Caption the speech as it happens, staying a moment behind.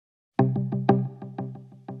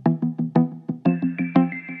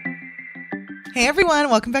Hey everyone,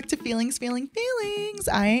 welcome back to Feelings.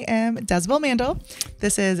 I am Desbel Mandel.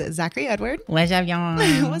 This is Zachary Edward. What's up, y'all?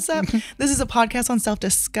 What's up? This is a podcast on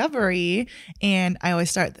self-discovery, and I always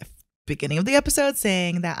start the beginning of the episode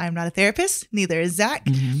saying that I'm not a therapist, neither is Zach.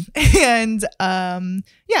 And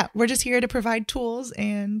we're just here to provide tools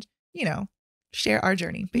and, share our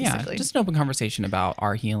journey, basically. Yeah, just an open conversation about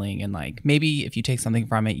our healing, and like maybe if you take something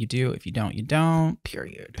from it, you do. If you don't, you don't.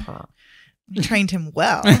 Period. You trained him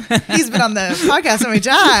well. He's been on the podcast so many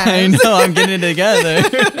times. I know, I'm getting it together.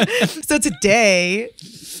 So today,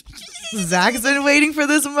 Zach's been waiting for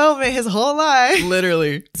this moment his whole life.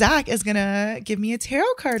 Literally. Zach is going to give me a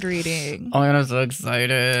tarot card reading. Oh my God, I'm so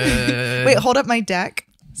excited. Wait, hold up my deck.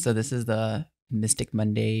 So this is the Mystic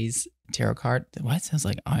Mondays tarot card. What? It sounds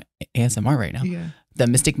like ASMR right now. Yeah. The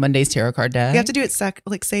Mystic Mondays tarot card deck. You have to do it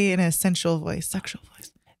say in a sensual voice, sexual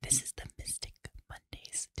voice. This is the Mystic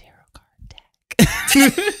Mondays tarot card deck.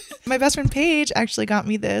 My best friend Paige actually got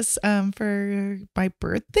me this for my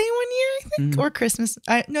birthday one year, I think, or Christmas.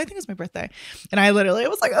 I think it was my birthday. And I literally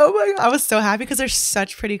was like, oh my God, I was so happy because they're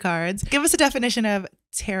such pretty cards. Give us a definition of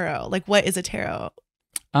tarot. Like, what is a tarot?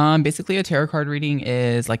 Basically a tarot card reading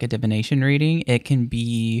is like a divination reading. It can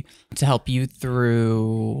be to help you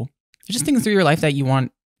through just things through your life that you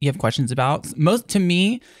have questions about. To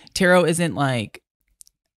me, tarot isn't like,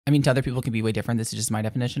 to other people it can be way different. This is just my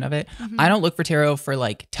definition of it. I don't look for tarot for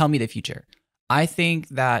like, tell me the future. I think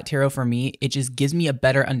that tarot for me, it just gives me a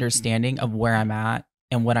better understanding of where I'm at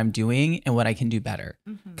and what I'm doing and what I can do better.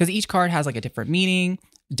 Because each card has like a different meaning.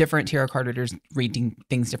 Different tarot card readers read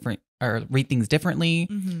things differently.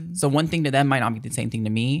 So one thing to them might not be the same thing to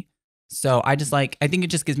me. So I think it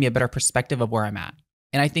just gives me a better perspective of where I'm at.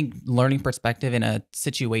 And I think learning perspective in a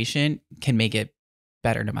situation can make it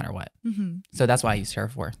better no matter what. So that's why I use tarot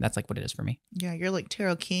for. That's like what it is for me. Yeah, you're like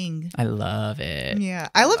tarot king. I love it. Yeah,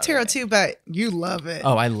 I love tarot too, but you love it.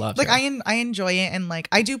 Oh, I love it. Like I enjoy it, and like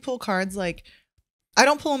I do pull cards. Like I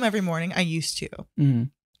don't pull them every morning. I used to.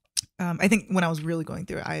 I think when I was really going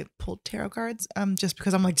through it, I pulled tarot cards just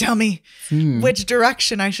because I'm like, tell me which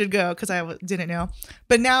direction I should go, because I didn't know.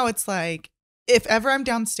 But now it's like, if ever I'm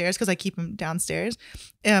downstairs, because I keep them downstairs,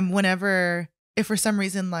 if for some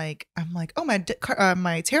reason, like, I'm like, oh, my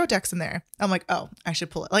tarot deck's in there, I'm like, oh, I should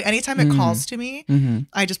pull it. Like anytime it calls to me,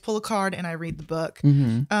 I just pull a card and I read the book.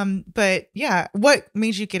 But yeah, what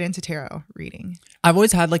made you get into tarot reading? I've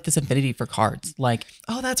always had like this affinity for cards. Like,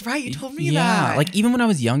 oh, that's right, you told me that. Like even when I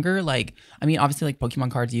was younger, like, obviously like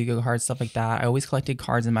Pokemon cards, Yu-Gi-Oh cards, stuff like that. I always collected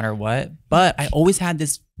cards no matter what. But I always had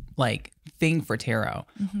this like thing for tarot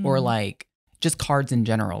or like just cards in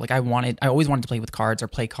general. Like I always wanted to play with cards or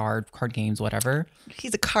play card games, whatever.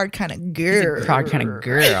 He's a card kind of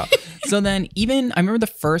girl. So then I remember the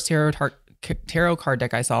first tarot card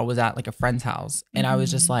deck I saw was at like a friend's house. And I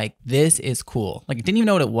was just like, this is cool. Like I didn't even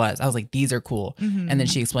know what it was. I was like, these are cool. And then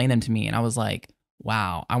she explained them to me and I was like,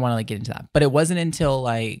 wow, I want to like get into that. But it wasn't until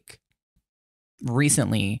like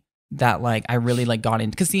recently that like I really like got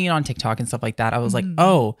into, because seeing it on TikTok and stuff like that, I was like,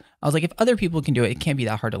 if other people can do it, it can't be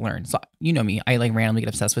that hard to learn. So you know me, I like randomly get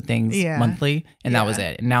obsessed with things monthly, and that was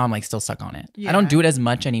it. And now I'm like still stuck on it. I don't do it as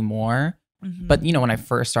much anymore. But when I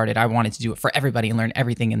first started, I wanted to do it for everybody and learn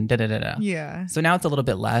everything and da-da-da-da. Yeah. So now it's a little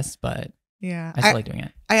bit less, but I still like doing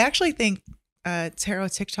it. I actually think tarot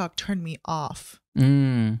TikTok turned me off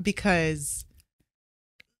because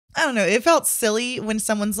I don't know. It felt silly when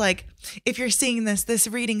someone's like, if you're seeing this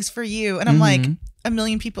reading's for you. And I'm like, a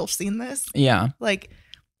million people have seen this. Yeah. Like,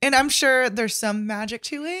 and I'm sure there's some magic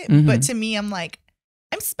to it. But to me, I'm like,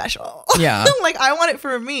 I'm special. Yeah. Like, I want it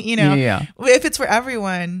for me, Yeah. If it's for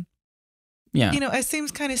everyone, it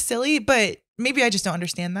seems kind of silly, but maybe I just don't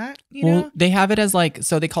understand that, know? They have it as like,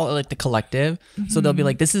 so they call it like the collective. So they'll be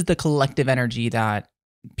like, this is the collective energy that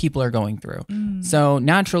people are going through. So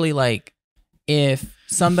naturally, like, if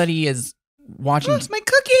somebody is watching... Oh, it's my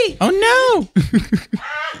cookie! Oh, no!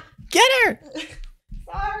 Get her!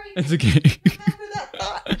 Sorry. It's okay. Remember that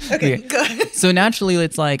thought. Okay, good. So naturally,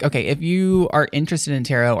 it's like, okay, if you are interested in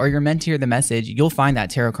tarot or you're meant to hear the message, you'll find that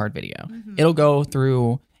tarot card video. It'll go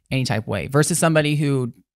through any type of way. Versus somebody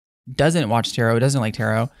who doesn't watch tarot, doesn't like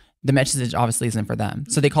tarot, the message obviously isn't for them.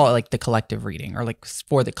 So they call it like the collective reading or like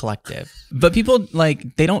for the collective. But people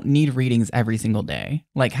like, they don't need readings every single day.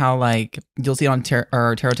 Like how like you'll see it on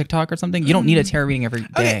tarot TikTok or something. You don't need a tarot reading every day.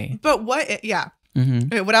 Okay, but what,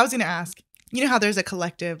 okay, what I was going to ask, you know how there's a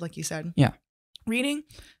collective, like you said, reading?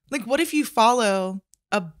 Like what if you follow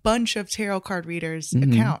a bunch of tarot card readers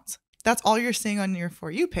accounts? That's all you're seeing on your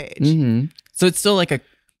For You page. So it's still like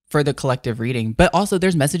for the collective reading. But also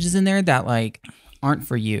there's messages in there that like aren't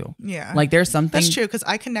for you. Yeah. Like there's something. That's true. Cause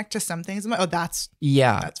I connect to some things. I'm like, oh, that's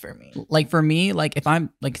for me. Like for me, like if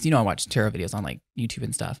I'm like, 'cause, I watch tarot videos on like YouTube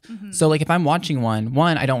and stuff. So like if I'm watching one,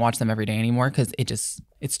 I don't watch them every day anymore. Cause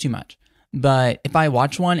it's too much. But if I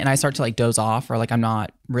watch one and I start to like doze off or like I'm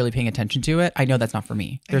not really paying attention to it, I know that's not for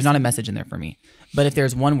me. There's not a message in there for me. But if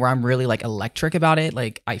there's one where I'm really like electric about it,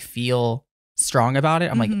 like I feel strong about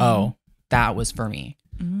it, I'm like, oh, that was for me.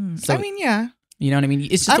 So, I mean, yeah. You know what I mean?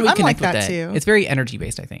 It's just the way we connect like with that it. Too. It's very energy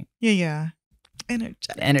based, I think. Yeah.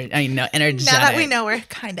 Energetic. I know, energetic. Now that we know we're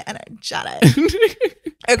kind of energetic.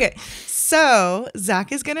 Okay. So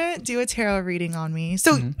Zach is going to do a tarot reading on me.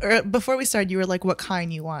 So before we started, you were like, what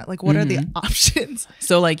kind you want? Like, what are the options?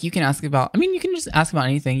 So like you can ask about, you can just ask about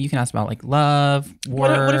anything. You can ask about like love,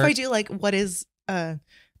 work. What if I do like, what is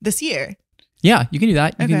this year? Yeah, you can do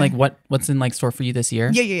that. You can like, what's in like store for you this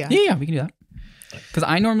year? Yeah. Yeah, we can do that. Because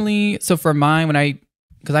I normally, so for mine,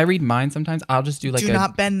 because I read mine sometimes, I'll just do like do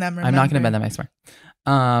not bend them, remember. I'm not going to bend them, I swear.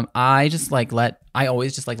 I just like I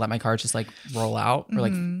always just like let my cards just like roll out or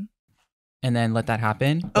like, and then let that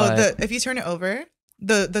happen. If you turn it over,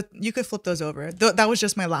 you could flip those over. That was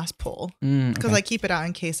just my last pull. Because I keep it out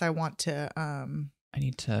in case I want to. I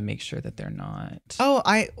need to make sure that they're not. Oh,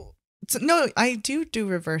 no, I do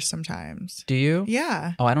reverse sometimes. Do you?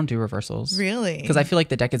 Yeah. Oh, I don't do reversals. Really? Because I feel like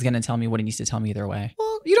the deck is going to tell me what it needs to tell me either way.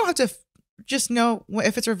 Well, you don't have to just know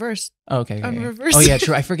if it's reversed. Oh, okay. Reverse. Oh, yeah,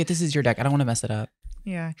 true. I forget this is your deck. I don't want to mess it up.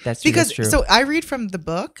 Yeah. That's true. That's true. So I read from the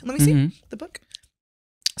book. Let me see the book.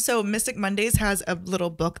 So Mystic Mondays has a little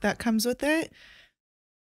book that comes with it.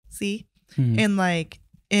 See? And like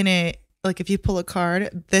in it, like if you pull a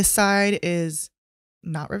card, this side is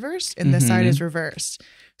not reversed and this side is reversed.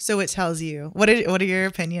 So it tells you what are your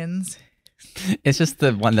opinions? It's just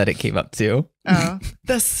the one that it came up to. Oh,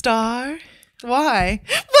 the star. Why?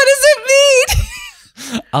 What does it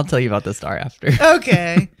mean? I'll tell you about the star after.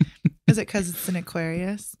 Okay. Is it because it's an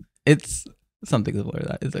Aquarius? It's something similar to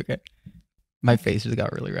that. It's okay. My face just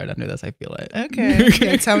got really red under this. I feel it. Okay.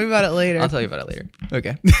 Yeah, tell me about it later. I'll tell you about it later.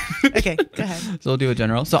 Okay. Okay. Go ahead. So we'll do a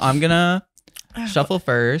general. So I'm gonna shuffle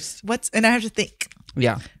first. And I have to think.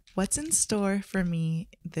 Yeah. What's in store for me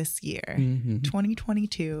this year?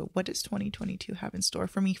 2022. What does 2022 have in store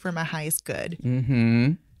for me for my highest good?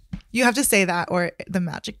 You have to say that or the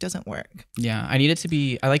magic doesn't work. Yeah. I need it to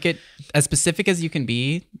be, I like it as specific as you can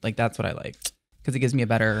be. Like that's what I like. Because it gives me a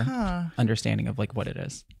better understanding of like what it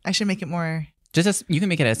is. I should make it more. Just as you can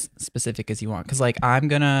make it as specific as you want. Because like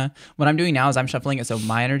what I'm doing now is I'm shuffling it so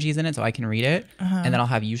my energy is in it so I can read it. And then I'll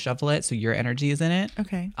have you shuffle it so your energy is in it.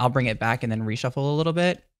 Okay. I'll bring it back and then reshuffle a little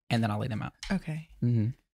bit and then I'll lay them out. Okay.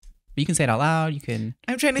 But you can say it out loud. You can.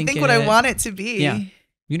 I'm trying to think what I want it to be. Yeah. You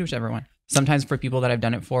can do whichever one. Sometimes for people that I've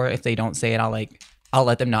done it for, if they don't say it, I'll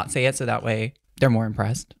let them not say it so that way they're more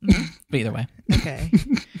impressed. But either way. Okay.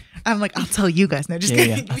 I'm like, I'll tell you guys. No, just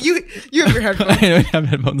kidding. Yeah. You have your headphones. I don't have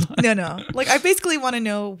headphones on. No. Like, I basically want to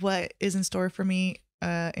know what is in store for me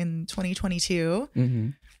in 2022.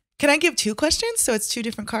 Can I give 2 questions? So it's 2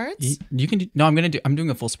 different cards? You can do, no, I'm doing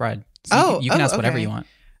a full spread. So you can ask whatever you want.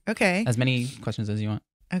 Okay. As many questions as you want.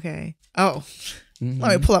 Okay. Oh,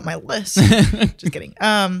 let me pull up my list. Just kidding.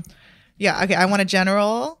 Yeah. Okay. I want a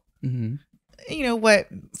general. You know what,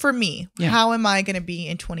 for me, how am I going to be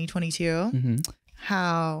in 2022?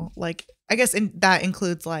 How, like, I guess that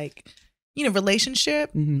includes like, you know,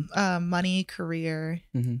 relationship, money, career,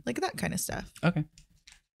 like that kind of stuff. Okay.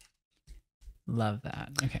 Love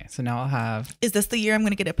that. Okay. So now I'll have. Is this the year I'm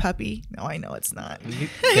going to get a puppy? No, I know it's not.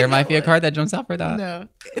 There might be a card that jumps out for that. No,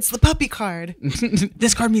 it's the puppy card.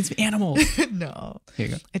 This card means animal. No. Here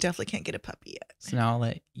you go. I definitely can't get a puppy yet. So now I'll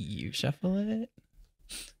let you shuffle it.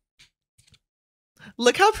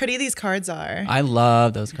 Look how pretty these cards are. I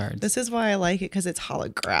love those cards. This is why I like it, because it's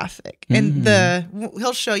holographic. And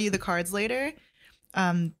he'll show you the cards later.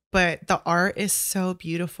 But the art is so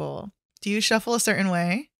beautiful. Do you shuffle a certain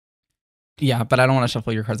way? Yeah, but I don't want to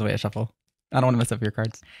shuffle your cards the way I shuffle. I don't want to mess up your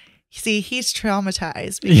cards. See, he's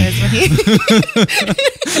traumatized because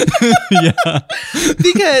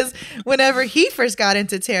because whenever he first got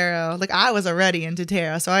into tarot, like I was already into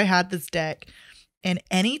tarot, so I had this deck. And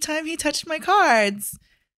anytime he touched my cards,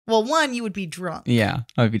 well, one, you would be drunk. Yeah,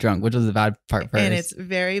 I would be drunk, which was the bad part first. And it's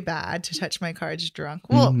very bad to touch my cards drunk.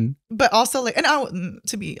 Well, but also like, and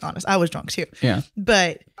to be honest, I was drunk too. Yeah.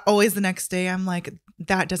 But always the next day, I'm like,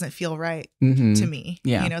 that doesn't feel right to me.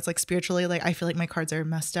 Yeah. You know, it's like spiritually, like I feel like my cards are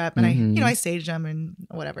messed up and I stage them and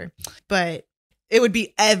whatever. But it would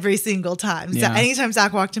be every single time. So anytime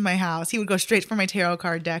Zach walked in my house, he would go straight for my tarot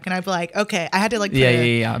card deck. And I'd be like, okay, I had to like,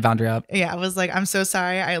 boundary up. Yeah. I was like, I'm so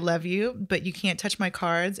sorry. I love you, but you can't touch my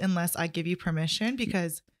cards unless I give you permission,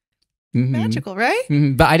 because magical, right?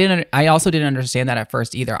 But I also didn't understand that at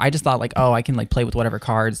first either. I just thought like, oh, I can like play with whatever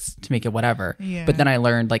cards to make it whatever. Yeah. But then I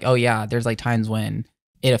learned like, oh yeah, there's like times when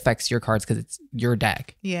it affects your cards because it's your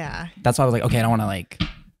deck. Yeah. That's why I was like, okay, I don't want to like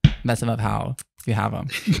mess them up how you have them.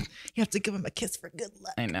 You have to give him a kiss for good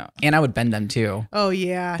luck. I know. And I would bend them too. Oh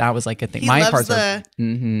yeah. That was like a thing. He My loves cards the, are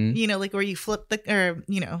you know, like where you flip or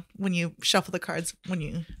you know, when you shuffle the cards, when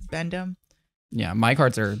you bend them. Yeah, my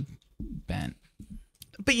cards are bent.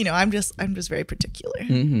 But you know, I'm just very particular.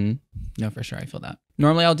 No, for sure. I feel that.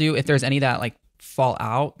 Normally I'll do, if there's any that like fall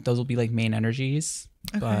out, those will be like main energies.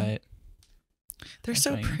 Okay. But they're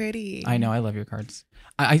so pretty. I know. I love your cards.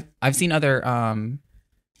 I've seen other videos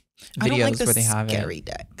I don't like the where they have scary it.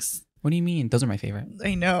 decks. What do you mean? Those are my favorite.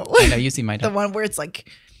 I know. You see my deck. The one where it's like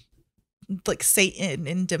Satan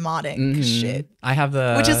and demonic shit. I have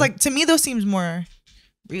the, which is like, to me, those seems more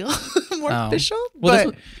real, more official.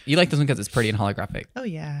 Well, you like this one because it's pretty and holographic. Oh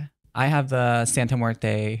yeah. I have the Santa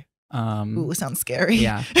Muerte. Ooh, sounds scary.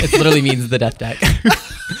 Yeah, it literally means the death deck.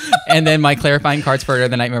 And then my clarifying cards for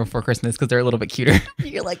The Nightmare Before Christmas because they're a little bit cuter.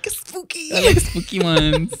 You're like spooky. I like spooky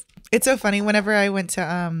ones. It's so funny. Whenever I went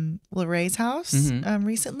to Lorraine's house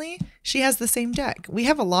recently, she has the same deck. We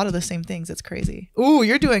have a lot of the same things. It's crazy. Ooh,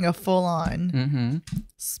 you're doing a full on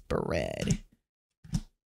spread.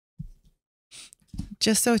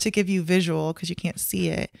 Just so to give you visual, because you can't see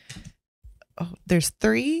it. Oh, there's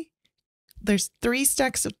three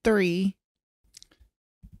stacks of 3.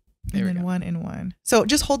 And then 1 and 1. So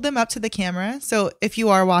just hold them up to the camera. So if you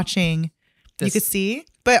are watching, you could see.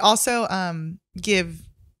 But also give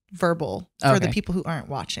verbal for the people who aren't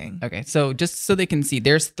watching. Okay. So just so they can see,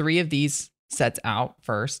 there's 3 of these sets out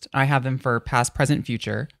first. I have them for past, present,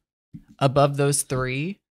 future. Above those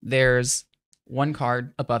 3, there's 1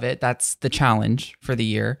 card above it. That's the challenge for the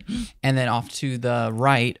year. And then off to the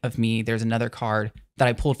right of me, there's another card that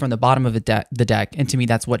I pulled from the bottom of the deck. And to me,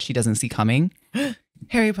 that's what she doesn't see coming.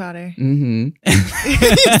 Harry Potter. You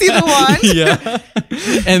see the wand? Yeah.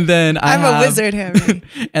 And then I'm a wizard, Harry.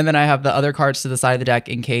 And then I have the other cards to the side of the deck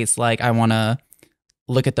in case like I want to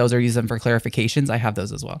look at those or use them for clarifications. I have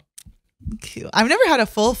those as well. Cool. I've never had a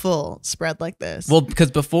full spread like this. Well, because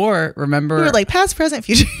before, remember, we were like past, present,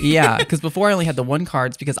 future. Yeah, because before I only had the 1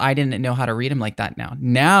 cards because I didn't know how to read them like that.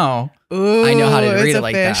 Now I know how to read it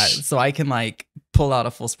like that, so I can like pull out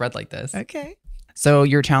a full spread like this. Okay. So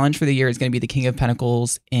your challenge for the year is going to be the King of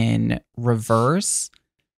Pentacles in reverse.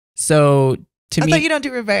 So to me, I thought you don't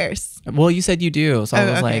do reverse. Well, you said you do, so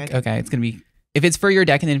I was like, okay. okay, it's going to be, if it's for your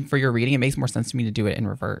deck and then for your reading, it makes more sense to me to do it in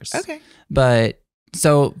reverse. Okay. But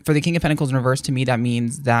so for the King of Pentacles in reverse, to me, that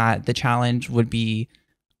means that the challenge would be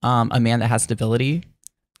a man that has stability.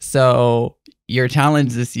 So your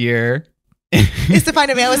challenge this year is to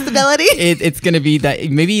find a man with stability. It's going to be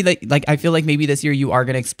that maybe like I feel like maybe this year you are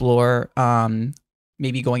going to explore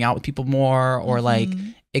maybe going out with people more or like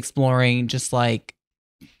exploring just like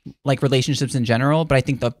relationships in general. But I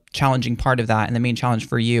think the challenging part of that and the main challenge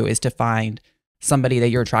for you is to find somebody that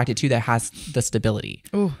you're attracted to that has the stability,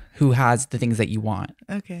 who has the things that you want.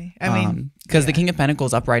 Okay. I mean, because the King of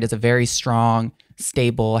Pentacles upright is a very strong,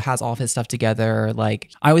 stable, has all of his stuff together. Like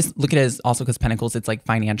I always look at it as also because Pentacles, it's like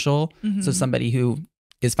financial. So somebody who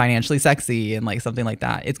is financially sexy and like something like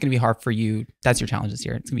that, it's going to be hard for you. That's your challenge this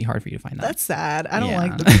year. It's going to be hard for you to find that. That's sad. I don't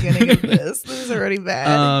like the beginning of this. This is already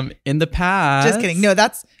bad. In the past. Just kidding. No,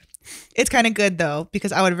 it's kind of good though,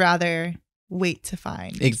 because I would rather wait to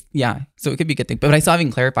find. Yeah. So it could be a good thing. But I still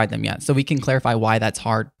haven't clarified them yet. So we can clarify why that's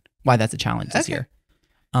hard, why that's a challenge this year.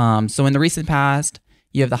 So in the recent past,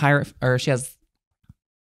 you have she has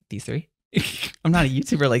these 3. I'm not a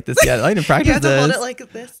YouTuber like this yet. I didn't practice you have this. To hold it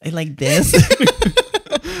like this. I like this.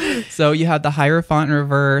 So you have the Hierophant in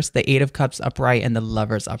reverse, the 8 of Cups upright, and the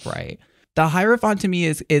Lovers upright. The Hierophant to me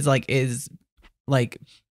is like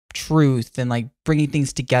truth and like bringing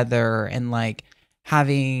things together and like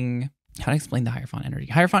having, how to explain the Hierophant energy?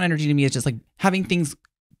 Hierophant energy to me is just like having things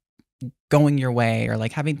going your way or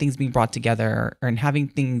like having things being brought together and having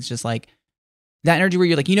things just like that energy where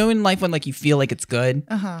you're like, in life when like you feel like it's good,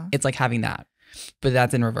 it's like having that, but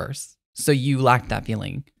that's in reverse. So you lack that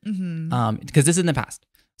feeling because this is in the past.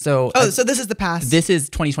 So so this is the past. This is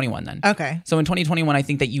 2021 then. Okay. So in 2021, I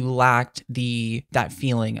think that you lacked that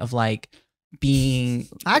feeling of like being.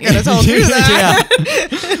 I could have told you that.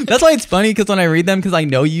 Yeah. That's why it's funny because when I read them, because I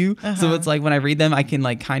know you, so it's like when I read them, I can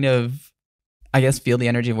like kind of, I guess, feel the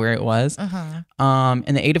energy of where it was. And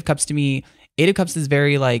the 8 of Cups to me, 8 of Cups is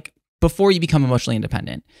very like before you become emotionally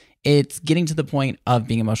independent. It's getting to the point of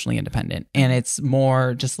being emotionally independent. And it's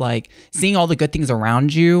more just like seeing all the good things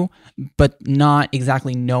around you, but not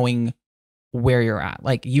exactly knowing where you're at.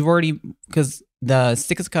 Like you've already, because the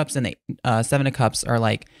Six of Cups and the Seven of Cups are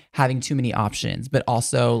like having too many options, but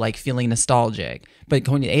also like feeling nostalgic. But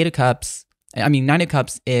going to Nine of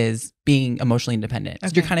Cups is being emotionally independent. So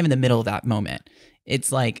you're kind of in the middle of that moment.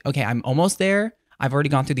 It's like, okay, I'm almost there. I've already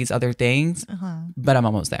gone through these other things, but I'm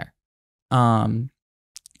almost there. And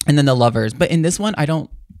then the Lovers. But in this one,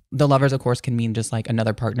 the Lovers, of course, can mean just like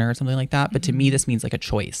another partner or something like that. But to me, this means like a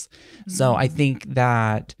choice. So I think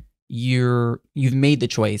that you've made the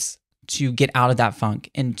choice to get out of that funk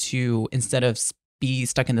and to, instead of be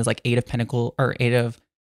stuck in this like Eight of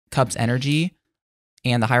Cups energy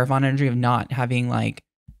and the Hierophant energy of not having like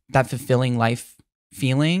that fulfilling life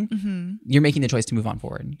feeling, you're making the choice to move on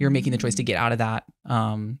forward. You're making the choice to get out of that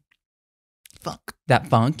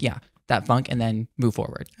funk, and then move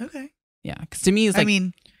forward. Okay. Yeah, because to me, it's like,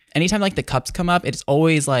 anytime like the cups come up, it's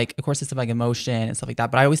always like, of course, it's like emotion and stuff like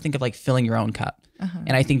that. But I always think of like filling your own cup.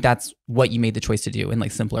 And I think that's what you made the choice to do in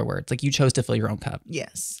like simpler words. Like you chose to fill your own cup.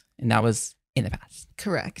 Yes. And that was in the past.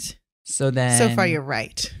 Correct. So then. So far, you're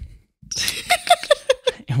right.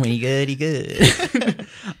 When you good.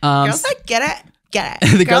 Girls that get it.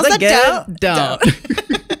 The girls that get it, don't.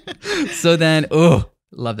 So then,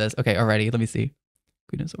 love this. Okay, already. Let me see.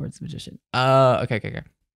 Queen of Swords, Magician. Okay.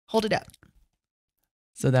 Hold it up.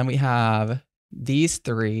 So then we have these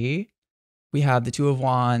three. We have the Two of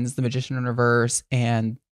Wands, the Magician in reverse,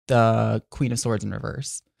 and the Queen of Swords in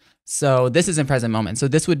reverse. So this is in present moment. So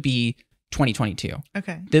this would be 2022.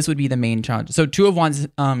 Okay. This would be the main challenge. So Two of Wands,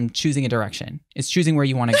 choosing a direction. It's choosing where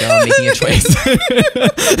you want to go and making a choice.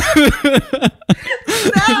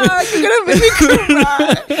 No, you're gonna make me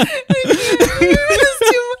cry. It's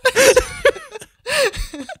too much.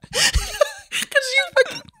 Because you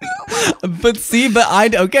fucking know. But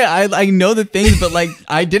I know the things, but like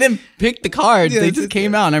I didn't pick the cards. They just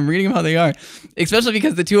came out and I'm reading them how they are. Especially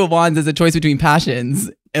because the Two of Wands is a choice between passions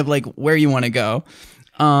of like where you want to go.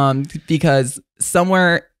 Because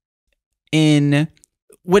somewhere in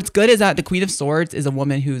what's good is that the Queen of Swords is a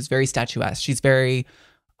woman who's very statuesque. She's very,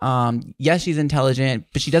 yes, she's intelligent,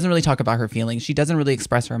 but she doesn't really talk about her feelings. She doesn't really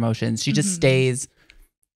express her emotions. She just stays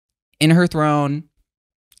in her throne,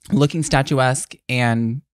 looking statuesque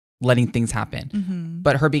and letting things happen.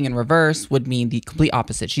 But her being in reverse would mean the complete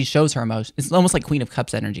opposite. She shows her emotions. It's almost like Queen of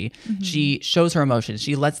Cups energy. She shows her emotions.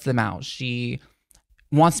 She lets them out. She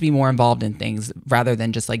wants to be more involved in things rather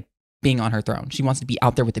than just like being on her throne. She wants to be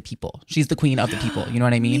out there with the people. She's the queen of the people. You know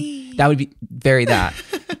what I mean? That would be very that.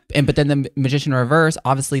 But then the Magician reverse,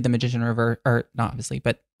 obviously the Magician reverse, or not obviously,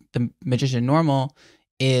 but the Magician normal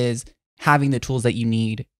is having the tools that you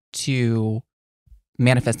need to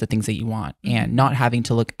manifest the things that you want and not having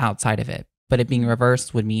to look outside of it. But it being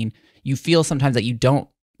reversed would mean you feel sometimes that you don't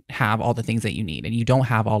have all the things that you need and you don't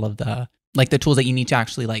have all of the like the tools that you need to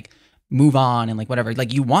actually like move on and like whatever.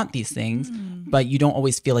 Like you want these things, but you don't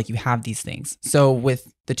always feel like you have these things. So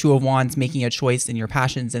with the Two of Wands making a choice in your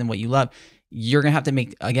passions and what you love, you're going to have to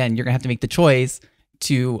make the choice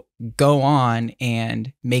to go on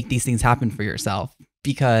and make these things happen for yourself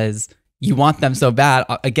because you want them so bad.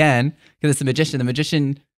 Again, because it's a magician. The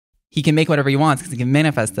magician, he can make whatever he wants because he can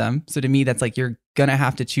manifest them. So to me, that's like you're going to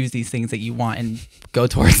have to choose these things that you want and go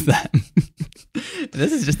towards them.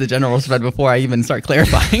 This is just the general spread before I even start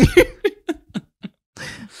clarifying.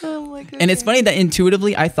 Oh my god! And it's funny that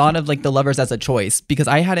intuitively I thought of like the Lovers as a choice because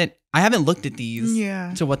I haven't looked at these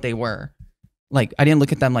to what they were. Like I didn't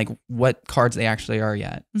look at them like what cards they actually are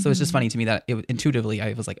yet. So it's just funny to me that intuitively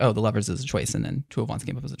I was like, oh, the Lovers is a choice, and then Two of Wands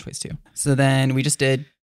came up as a choice too. So then we just did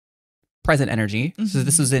present energy. So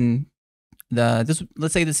this was in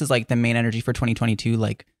let's say this is like the main energy for 2022,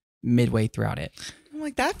 like midway throughout it. I'm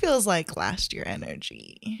like, that feels like last year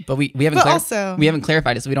energy. But we haven't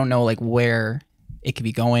clarified it, so we don't know like where it could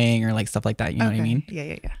be going or like stuff like that. You know what I mean?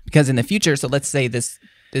 Yeah. Because in the future, so let's say this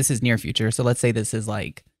is near future. So let's say this is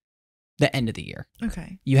like the end of the year.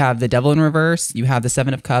 Okay. You have the Devil in reverse, you have the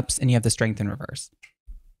Seven of Cups, and you have the Strength in reverse.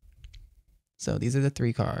 So these are the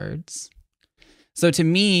three cards. So to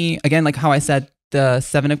me, again, like how I said, the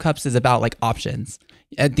Seven of Cups is about like options.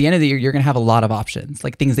 At the end of the year, you're going to have a lot of options,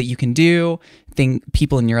 like things that you can do,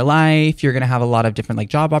 people in your life. You're going to have a lot of different like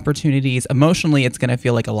job opportunities. Emotionally, it's going to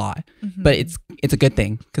feel like a lot, but it's a good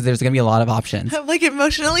thing because there's going to be a lot of options. Like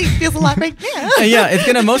emotionally feels a lot right now. Yeah, it's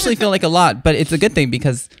going to emotionally feel like a lot, but it's a good thing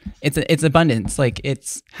because it's abundance. Like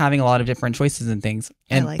it's having a lot of different choices and things.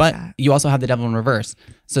 And but you also have the Devil in reverse.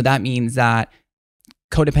 So that means that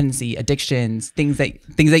codependency, addictions, things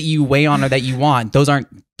that you weigh on or that you want, those aren't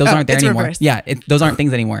there anymore. Reversed. Yeah, those aren't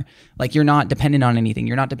things anymore. Like you're not dependent on anything.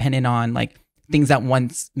 You're not dependent on like things that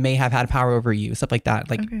once may have had power over you, stuff like that.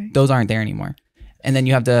 Like those aren't there anymore. And then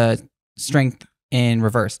you have the Strength in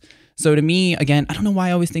reverse. So to me, again, I don't know why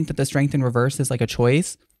I always think that the strength in reverse is like a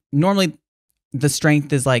choice. Normally the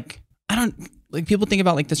strength is like, people think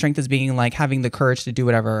about like the strength as being like having the courage to do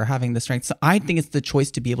whatever, or having the strength. So I think it's the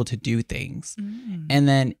choice to be able to do things. And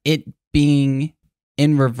then it being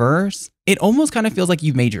in reverse, it almost kind of feels like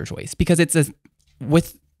you've made your choice, because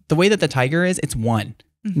with the way that the tiger is, it's one.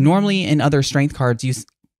 Normally in other strength cards,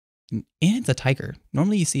 and it's a tiger.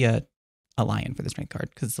 Normally you see a lion for the strength card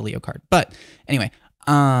because it's a Leo card. But anyway,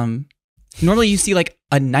 normally you see like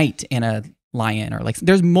a knight and a lion, or like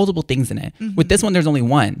there's multiple things in it. With this one, there's only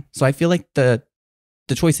one. So I feel like the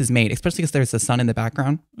choice is made, especially because there's the sun in the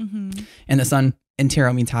background, and the sun in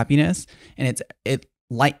tarot means happiness, and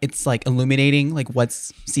it's like illuminating like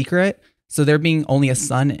what's secret. So there being only a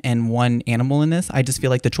sun and one animal in this, I just feel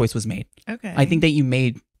like the choice was made. Okay. I think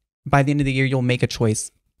that by the end of the year, you'll make a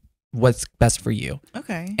choice what's best for you.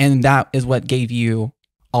 Okay. And that is what gave you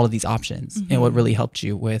all of these options and what really helped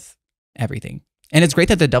you with everything. And it's great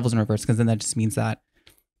that the devil's in reverse, because then that just means that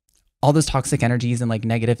all those toxic energies and like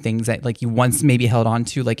negative things that like you once maybe held on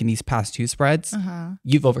to like in these past 2 spreads,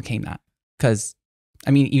 you've overcame that. Because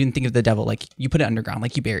I mean, even think of the devil, like you put it underground,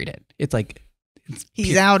 like you buried it. It's like,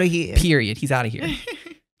 he's out of here. Period. He's out of here.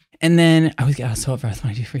 And then I always get so out of breath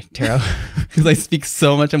when I do tarot because I speak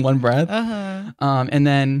so much in one breath. And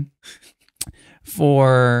then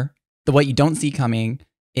for the what you don't see coming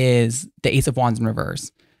is the Ace of Wands in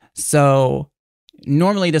reverse. So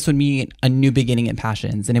normally this would mean a new beginning in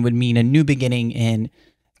passions, and it would mean a new beginning in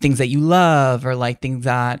things that you love or like things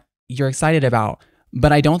that you're excited about.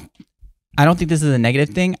 But I don't think this is a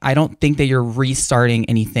negative thing. I don't think that you're restarting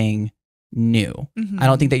anything new. I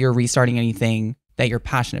don't think that you're restarting anything that you're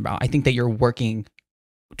passionate about. I think that you're working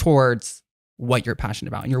towards what you're passionate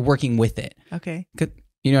about, and you're working with it. Okay.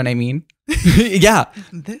 You know what I mean? Yeah.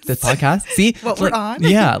 This podcast. See what we're on?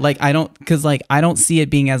 Yeah. Like I don't see it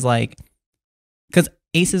being as like, because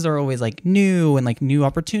aces are always like new and like new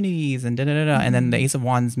opportunities and and then the Ace of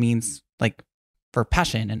Wands means like for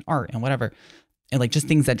passion and art and whatever, and like just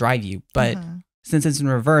things that drive you. But since it's in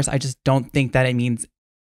reverse, I just don't think that it means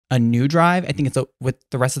a new drive. I think with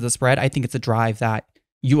the rest of the spread, I think it's a drive that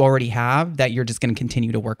you already have that you're just going to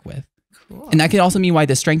continue to work with. Cool. And that could also mean why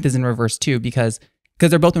the strength is in reverse too, because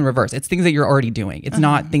they're both in reverse. It's things that you're already doing. It's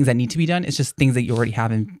not things that need to be done. It's just things that you already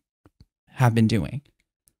have been doing.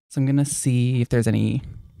 So I'm going to see if there's any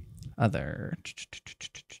other like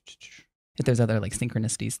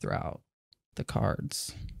synchronicities throughout the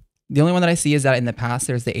cards. The only one that I see is that in the past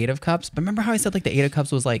there's the 8 of Cups. But remember how I said like the 8 of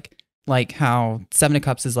Cups was like how 7 of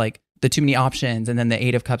Cups is like the too many options, and then the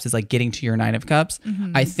 8 of Cups is like getting to your 9 of Cups.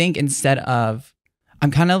 I think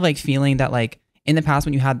I'm kind of like feeling that like in the past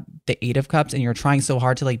when you had the 8 of Cups and you're trying so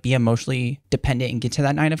hard to like be emotionally dependent and get to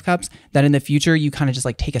that 9 of Cups, that in the future you kind of just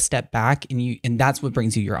like take a step back and that's what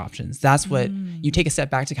brings you your options. That's what you take a step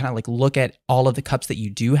back to kind of like look at all of the cups that you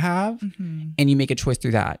do have and you make a choice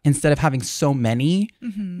through that instead of having so many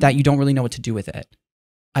that you don't really know what to do with it.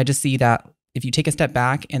 I just see that if you take a step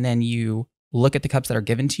back and then you look at the cups that are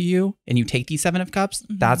given to you and you take these 7 of Cups,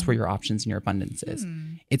 that's where your options and your abundance is.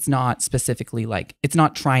 It's not specifically like, it's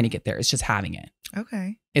not trying to get there. It's just having it.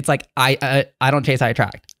 Okay. It's like, I don't chase, I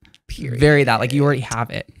attract. Period. Very that, like you already have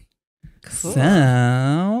it. Cool.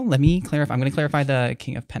 So let me clarify. I'm going to clarify the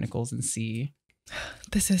King of Pentacles and see.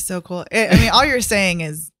 This is so cool. I mean, all you're saying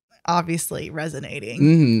is obviously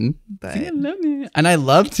resonating, but I love it. And I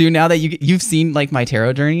love too now that you've seen like my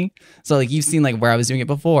tarot journey. So like you've seen like where I was doing it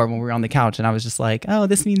before when we were on the couch, and I was just like, oh,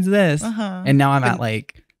 this means this, and now I'm at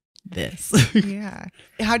like this. Yeah.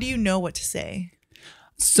 How do you know what to say?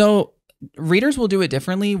 So readers will do it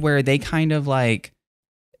differently, where they kind of like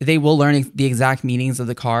they will learn the exact meanings of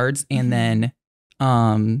the cards, and then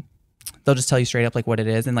they'll just tell you straight up like what it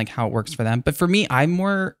is and like how it works for them. But for me, I'm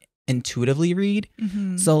more intuitively read.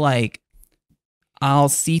 So like I'll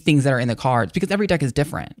see things that are in the cards because every deck is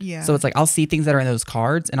different. Yeah. So it's like I'll see things that are in those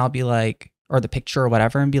cards and I'll be like, or the picture or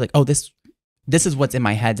whatever, and be like, oh, this is what's in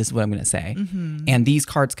my head. This is what I'm going to say. And these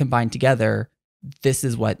cards combined together, this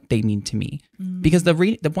is what they mean to me. Because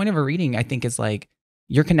the point of a reading, I think, is like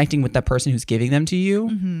you're connecting with that person who's giving them to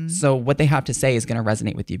you. So what they have to say is going to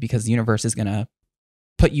resonate with you because the universe is going to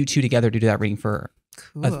put you two together to do that reading for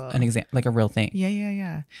an exam, like a real thing.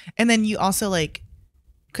 Yeah. And then you also like,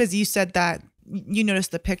 because you said that you notice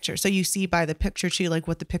the picture, so you see by the picture too, like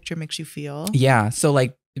what the picture makes you feel. Yeah. So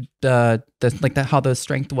like how the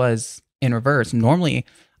strength was in reverse. Normally,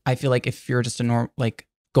 I feel like if you're just like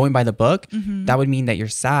going by the book, that would mean that you're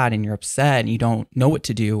sad and you're upset and you don't know what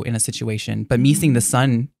to do in a situation. But me seeing the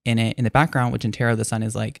sun in it in the background, which in tarot the sun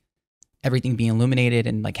is like everything being illuminated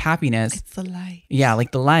and like happiness. It's the light. Yeah,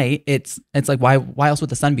 like the light. It's like why else would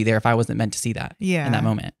the sun be there if I wasn't meant to see that? Yeah. In that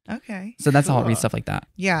moment. Okay. So that's cool. how I'll read stuff like that.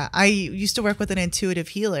 Yeah, I used to work with an intuitive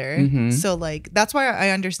healer, so like that's why I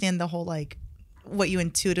understand the whole like what you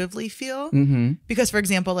intuitively feel. Because for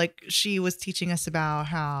example, like she was teaching us about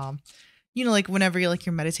how, you know, like whenever you're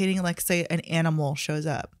meditating, like say an animal shows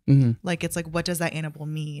up, like it's like, what does that animal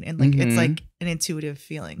mean? And like it's like an intuitive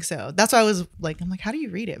feeling. So that's why I was like, I'm like, how do you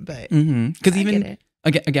read it? But because even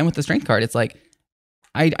again with the strength card, it's like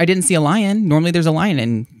I didn't see a lion. Normally there's a lion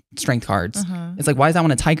in strength cards. It's like, why is that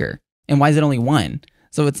one a tiger? And why is it only one?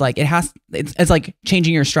 So it's like it's like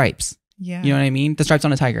changing your stripes. Yeah. You know what I mean? The stripes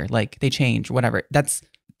on a tiger, like they change, whatever.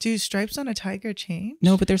 Do stripes on a tiger change?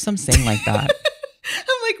 No, but there's some saying like that.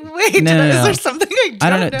 I'm like, wait, no. Is there something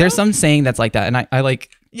I don't know? There's some saying that's like that. And I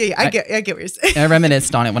like... Yeah, I get what you're saying. I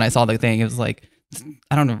reminisced on it when I saw the thing. It was like,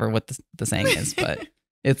 I don't remember what the saying is, but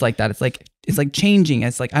it's like that. It's like changing.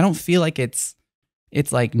 It's like, I don't feel like it's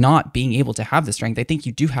like not being able to have the strength. I think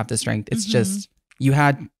you do have the strength. It's just you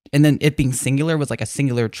had, and then it being singular was like a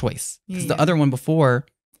singular choice. Because the other one before,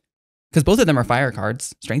 because both of them are fire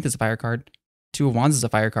cards. Strength is a fire card. Two of Wands is a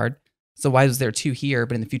fire card. So why was there two here,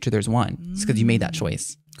 but in the future there's one? It's because you made that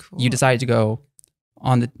choice. Cool. You decided to go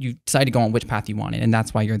on which path you wanted, and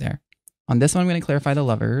that's why you're there. On this one, I'm going to clarify the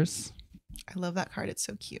lovers. I love that card. It's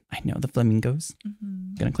so cute. I know, the flamingos.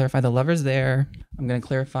 I'm going to clarify the lovers there. I'm going to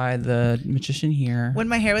clarify the magician here. When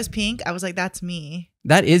my hair was pink, I was like, that's me.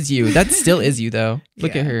 That is you. That still is you, though.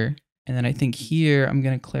 Look at her. And then I think here, I'm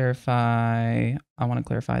going to clarify, I want to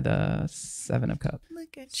clarify the Seven of Cups.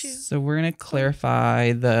 Look at you. So we're going to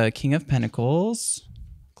clarify the King of Pentacles.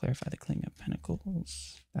 Clarify the King of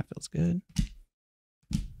Pentacles. That feels good.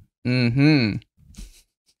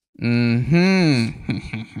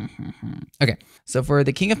 Okay, so for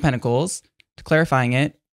the King of Pentacles, clarifying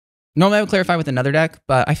it, normally I would clarify with another deck,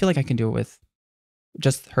 but I feel like I can do it with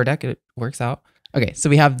just her deck. It works out. Okay, so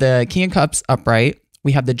we have the King of Cups upright,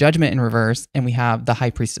 we have the Judgment in reverse, and we have the High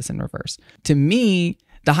Priestess in reverse. To me,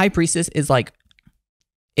 the High Priestess is like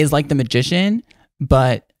the Magician,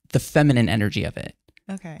 but the feminine energy of it.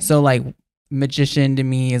 Okay. So like Magician to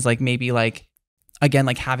me is like maybe like, again,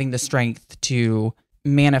 like having the strength to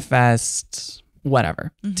manifest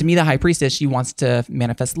whatever. To me, the High Priestess, she wants to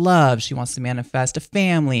manifest love. She wants to manifest a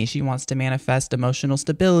family. She wants to manifest emotional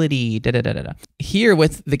stability. Here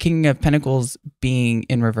with the King of Pentacles being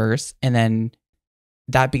in reverse, and then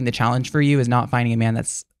that being the challenge for you is not finding a man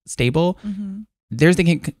that's stable. There's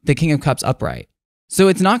the King of Cups upright. So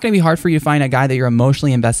it's not going to be hard for you to find a guy that you're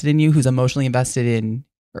emotionally invested in you, who's emotionally invested in,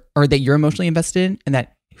 or that you're emotionally invested in, and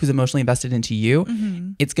that who's emotionally invested into you.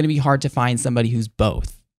 It's going to be hard to find somebody who's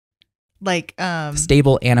both. Like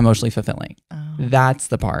stable and emotionally fulfilling. That's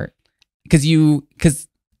the part. Because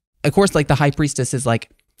of course, like the High Priestess is like,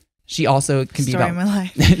 she also can be about my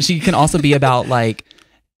life. she can also be about like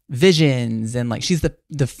visions, and like she's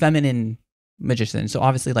the feminine magician. So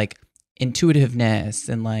obviously like intuitiveness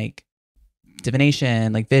and like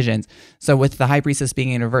divination, like visions. So with the High Priestess being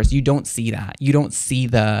in reverse, you don't see that. You don't see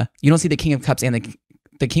the King of Cups and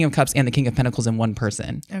the King of Cups and the King of Pentacles in one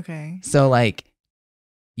person. Okay. So like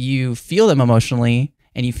you feel them emotionally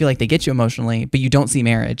and you feel like they get you emotionally, but you don't see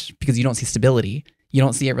marriage because you don't see stability. You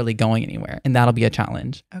don't see it really going anywhere. And that'll be a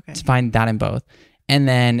challenge to find that in both. And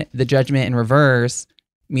then the Judgment in reverse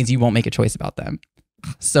means you won't make a choice about them.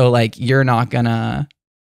 So like you're not gonna,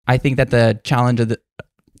 I think that the challenge of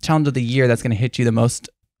the year that's gonna hit you the most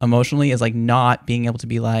emotionally is like not being able to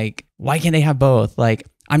be like, why can't they have both? Like,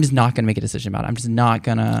 I'm just not gonna make a decision about it. I'm just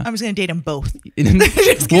gonna date them both.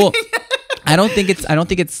 Well, I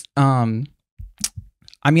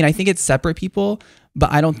mean, I think it's separate people,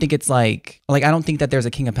 but I don't think it's like I don't think that there's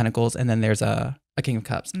a King of Pentacles and then there's a King of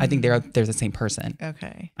Cups. I think there's the same person.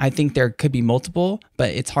 Okay. I think there could be multiple,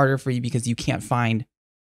 but it's harder for you because you can't find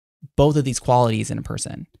both of these qualities in a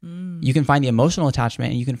person. You can find the emotional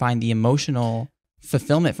attachment and you can find the emotional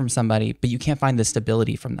fulfillment from somebody, but you can't find the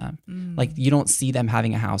stability from them. Like you don't see them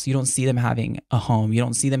having a house. You don't see them having a home. You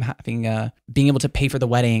don't see them having being able to pay for the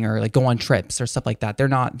wedding or like go on trips or stuff like that. They're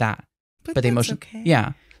not that. But the emotion. Okay.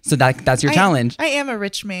 Yeah. So that's your challenge. I am a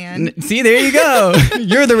rich man. See, there you go.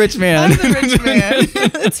 You're the rich man. I'm the rich man.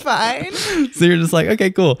 It's fine. So you're just like, okay,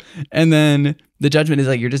 cool. And then the Judgment is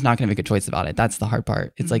like, you're just not going to make a choice about it. That's the hard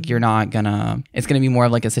part. It's like, it's going to be more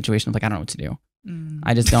of like a situation of like, I don't know what to do.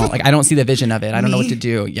 I just don't I don't see the vision of it. I don't know what to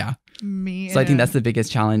do. Yeah. So I think that's the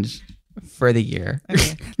biggest challenge for the year.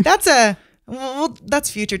 Okay. That's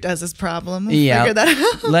Future Does problem. We'll yeah. figure that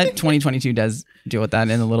out. Let 2022 does deal with that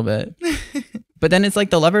in a little bit. But then it's like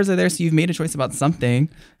the lovers are there, so you've made a choice about something.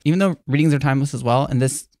 Even though readings are timeless as well, and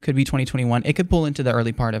this could be 2021, it could pull into the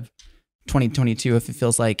early part of 2022 if it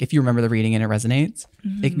feels like, if you remember the reading and it resonates,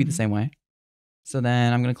 it could be the same way. So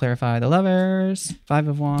then I'm going to clarify the lovers, 5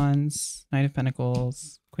 of Wands, Knight of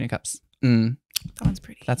Pentacles, Queen of Cups. That one's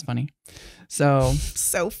pretty. That's funny. So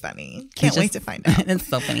funny. Can't wait to find out. It's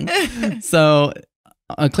so funny. So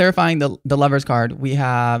clarifying the lovers card, we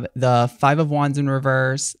have the 5 of Wands in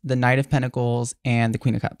reverse, the Knight of Pentacles, and the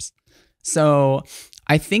Queen of Cups. So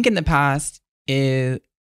I think in the past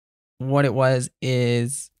what it was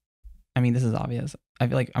is, I mean, this is obvious. I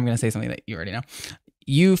feel like I'm going to say something that you already know.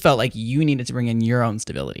 You felt like you needed to bring in your own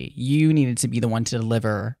stability. You needed to be the one to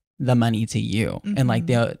deliver the money to you. And like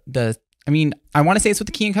I mean, I want to say it's with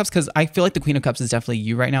the King of Cups because I feel like the Queen of Cups is definitely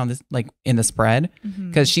you right now in this, like in the spread,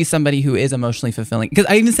 because she's somebody who is emotionally fulfilling. Because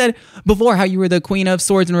I even said before how you were the Queen of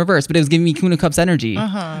Swords in reverse, but it was giving me Queen of Cups energy.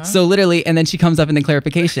 So literally, and then she comes up in the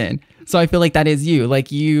clarification. So I feel like that is you.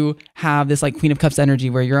 Like you have this like Queen of Cups energy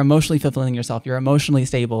where you're emotionally fulfilling yourself. You're emotionally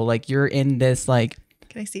stable. Like you're in this like.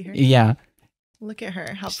 Can I see her? Yeah. Look at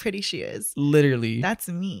her, how pretty she is. Literally. That's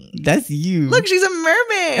me. That's you. Look, she's a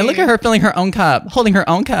mermaid. And look at her filling her own cup, holding her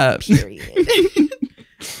own cup. Period.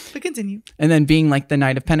 But continue. And then being like the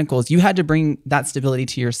Knight of Pentacles, you had to bring that stability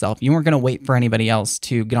to yourself. You weren't going to wait for anybody else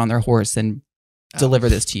to get on their horse and deliver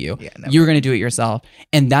this to you. Yeah, you were going to do it yourself.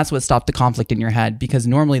 And that's what stopped the conflict in your head, because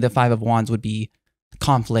normally the 5 of Wands would be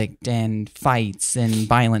conflict and fights and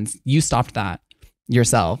violence. You stopped that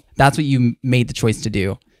yourself. That's what you made the choice to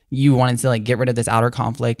do. You wanted to like get rid of this outer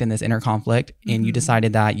conflict and this inner conflict, and you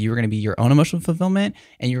decided that you were going to be your own emotional fulfillment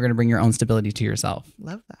and you were going to bring your own stability to yourself.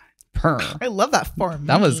 Love that. Purr. I love that for me.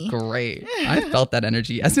 That was great. I felt that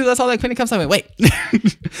energy. As soon as I saw that Queen of Cups, I went, wait.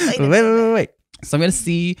 wait. So I'm going to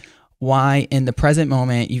see why in the present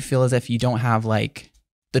moment you feel as if you don't have like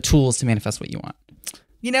the tools to manifest what you want.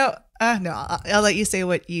 You know, no, I'll let you say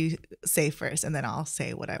what you say first, and then I'll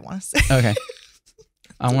say what I want to say. Okay.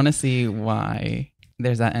 I want to see why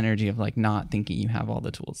there's that energy of like not thinking you have all the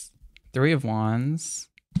tools. 3 of Wands,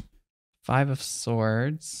 5 of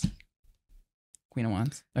Swords, Queen of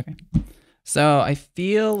Wands. Okay. So I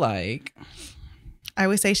feel like I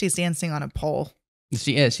always say she's dancing on a pole.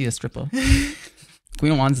 She is. She's a stripper.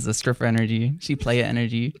 Queen of Wands is a stripper energy. She playa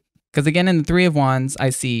energy. Because again, in the 3 of Wands, I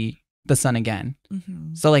see the sun again.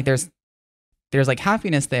 So like there's like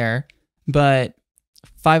happiness there, but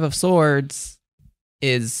 5 of Swords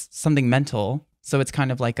is something mental. So it's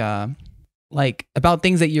kind of like about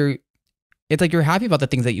things that it's like you're happy about the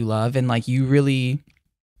things that you love, and like you want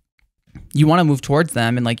to move towards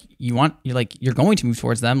them, and like you're going to move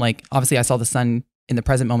towards them. Like obviously I saw the sun in the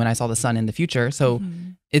present moment, I saw the sun in the future. So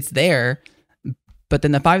it's there. But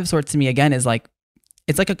then the 5 of Swords to me again is like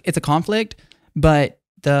it's a conflict, but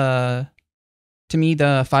to me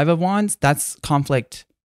the 5 of Wands, that's conflict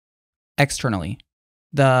externally.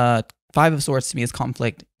 The 5 of Swords to me is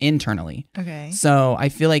conflict internally. Okay. So I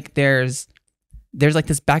feel like there's like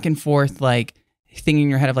this back and forth like thing in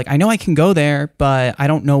your head of like, I know I can go there, but I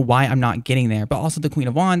don't know why I'm not getting there. But also the Queen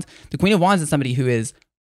of Wands is somebody who is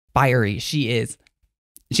fiery. She's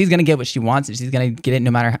going to get what she wants, and she's going to get it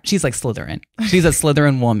no matter how. She's like Slytherin. She's a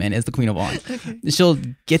Slytherin woman is the Queen of Wands. Okay. She'll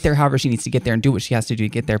get there however she needs to get there and do what she has to do to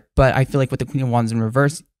get there. But I feel like with the Queen of Wands in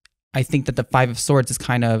reverse, I think that the 5 of Swords is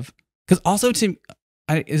kind of, because also it's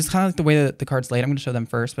kind of like the way that the card's laid. I'm going to show them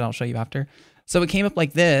first, but I'll show you after. So it came up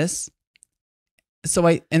like this.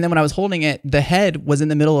 And then when I was holding it, the head was in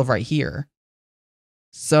the middle of right here.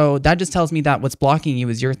 So that just tells me that what's blocking you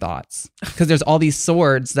is your thoughts, because there's all these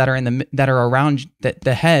swords that are around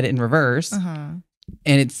the head in reverse,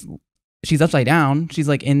 and she's upside down. She's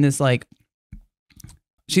like in this like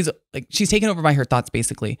she's taken over by her thoughts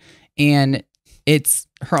basically, and it's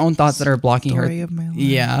her own thoughts that are blocking her. Of my life.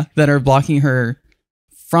 Yeah, that are blocking her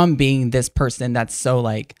from being this person that's so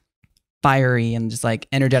like fiery and just like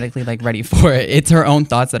energetically like ready for it. It's her own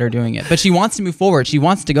thoughts that are doing it, but she wants to move forward. She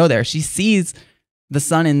wants to go there. She sees the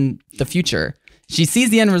sun in the future. She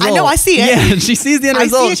sees the end result. I know, I see it. Yeah, she sees the end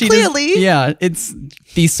result. I see it clearly. It's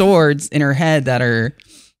these swords in her head that are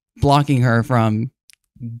blocking her from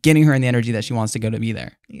getting her in the energy that she wants to go to be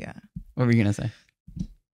there. Yeah. What were you going to say?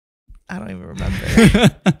 I don't even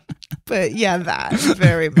remember. But yeah, that.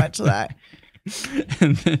 Very much that.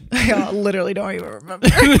 I literally don't even remember.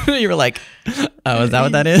 You were like, oh, is that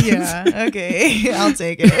what that is? Yeah. Okay. I'll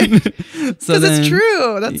take it. Because it's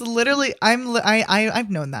true. That's literally,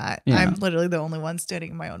 I've known that. Yeah. I'm literally the only one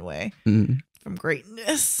standing in my own way from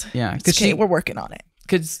greatness. Yeah. Because we're working on it.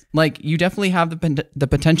 Because like you definitely have the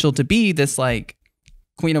potential to be this like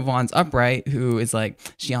Queen of Wands upright, who is like,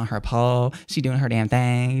 she on her pole, she doing her damn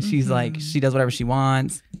thing. She's like, she does whatever she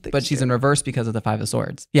wants, but she's in reverse because of the 5 of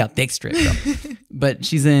Swords. Yeah, thick strip. But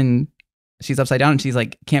she's upside down and she's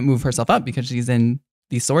like, can't move herself up because she's in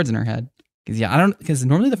these swords in her head. Because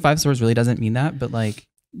normally the 5 of Swords really doesn't mean that, but like,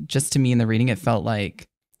 just to me in the reading, it felt like,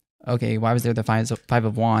 okay, why was there the 5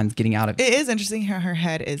 of Wands getting out of it? It is interesting how her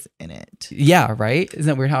head is in it. Yeah, right? Isn't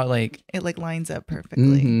that weird how it like lines up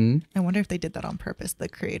perfectly? I wonder if they did that on purpose, the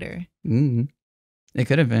creator. It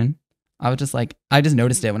could have been. I was just like, I just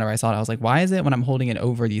noticed it whenever I saw it. I was like, why is it when I'm holding it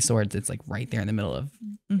over these swords, it's like right there in the middle of,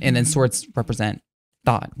 and then swords represent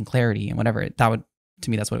thought and clarity and whatever. To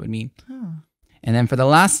me, that's what it would mean. Oh. And then for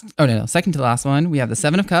the second to the last one, we have the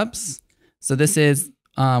 7 of Cups. So this is,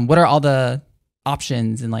 what are all the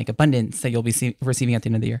options and like abundance that you'll be receiving at the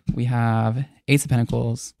end of the year? We have Ace of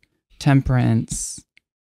Pentacles, Temperance,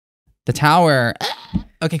 the Tower.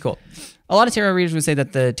 Okay, cool. A lot of tarot readers would say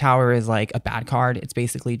that the Tower is like a bad card. It's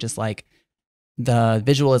basically just like the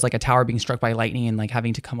visual is like a tower being struck by lightning and like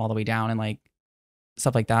having to come all the way down and like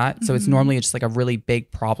stuff like that. So it's normally just like a really big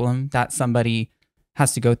problem that somebody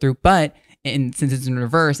has to go through. But since it's in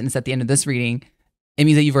reverse and it's at the end of this reading, it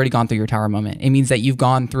means that you've already gone through your Tower moment. It means that you've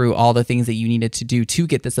gone through all the things that you needed to do to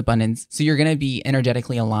get this abundance. So you're going to be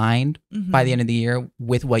energetically aligned by the end of the year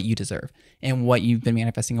with what you deserve and what you've been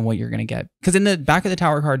manifesting and what you're going to get. Because in the back of the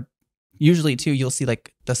Tower card, usually too, you'll see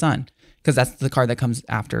like the Sun, because that's the card that comes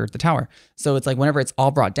after the Tower. So it's like whenever it's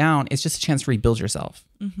all brought down, it's just a chance to rebuild yourself.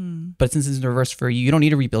 But since it's in reverse for you, you don't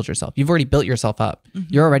need to rebuild yourself. You've already built yourself up.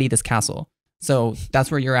 You're already this castle. So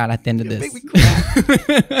that's where you're at the end of this.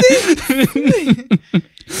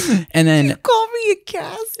 And then you call me a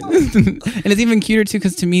castle. And it's even cuter too,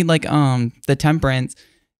 because to me, like the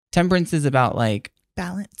Temperance is about like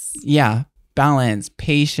balance. Yeah, balance,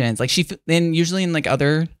 patience. Like then usually in like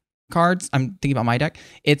other cards, I'm thinking about my deck,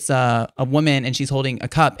 it's a woman and she's holding a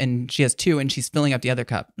cup and she has 2 and she's filling up the other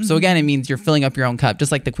cup. So again, it means you're filling up your own cup,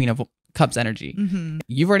 just like the Queen of Cups energy.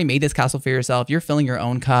 You've already made this castle for yourself. You're filling your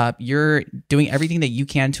own cup. You're doing everything that you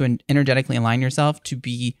can to energetically align yourself to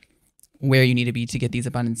be where you need to be to get these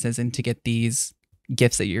abundances and to get these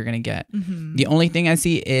gifts that you're going to get. The only thing I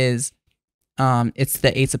see is it's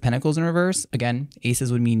the Ace of Pentacles in reverse. Again,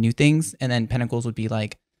 aces would mean new things, and then pentacles would be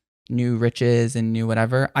like new riches and new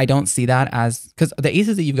whatever. I don't see that as, because the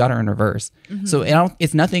aces that you've got are in reverse. So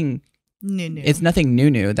it's nothing new. It's nothing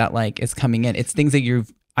new that like is coming in. It's things that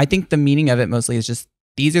I think the meaning of it mostly is just,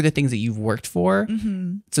 these are the things that you've worked for.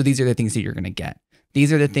 So these are the things that you're going to get.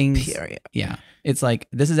 These are the things. Period. Yeah. It's like,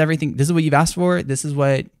 this is everything. This is what you've asked for. This is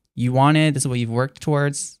what you wanted. This is what you've worked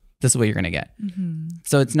towards. This is what you're going to get.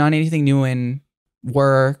 So it's not anything new in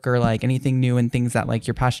work or like anything new in things that like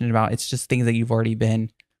you're passionate about. It's just things that you've already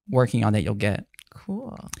been working on that you'll get.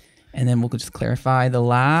 Cool. And then we'll just clarify the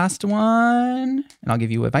last one and I'll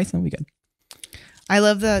give you advice and we'll be good. I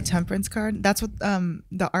love the Temperance card. That's what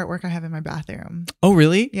the artwork I have in my bathroom. Oh,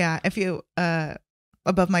 really? Yeah. If you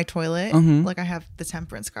above my toilet, like I have the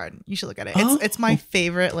Temperance card. You should look at it. It's my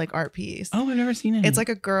favorite like art piece. Oh, I've never seen it. It's like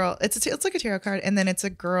a girl. It's like a tarot card, and then it's a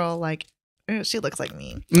girl like she looks like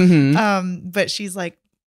me. But she's like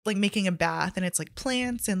making a bath, and it's like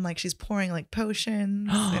plants, and like she's pouring like potions,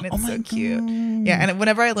 and it's so cute. Yeah. And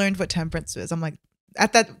whenever I learned what Temperance is, I'm like,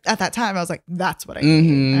 at that time, I was like, that's what I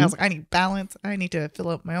need. And I was like, I need balance. I need to fill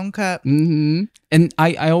up my own cup. And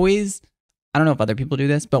I always, I don't know if other people do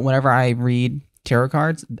this, but whenever I read tarot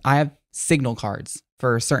cards, I have signal cards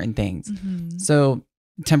for certain things. So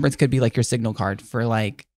Temperance could be like your signal card for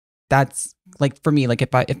like, that's like for me, like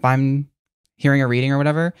if I'm hearing a reading or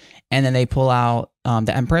whatever, and then they pull out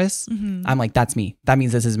the Empress, I'm like, that's me. That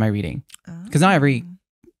means this is my reading. Because not every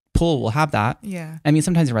pull will have that. Yeah. I mean,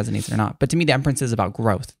 sometimes it resonates or not. But to me, the Empress is about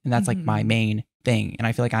growth. And that's like my main thing. And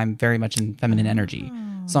I feel like I'm very much in feminine energy.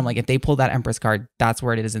 So I'm like, if they pull that Empress card, that's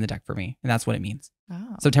where it is in the deck for me. And that's what it means.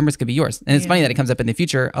 So Temperance could be yours. And it's funny that it comes up in the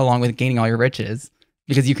future along with gaining all your riches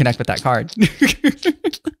because you connect with that card.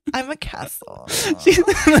 I'm a castle.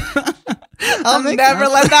 I'll never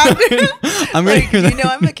let that. I'm ready for that. You know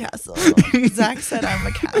I'm a castle. Zach said I'm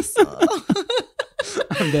a castle.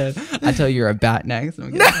 I'm dead. I tell you you're a bat next.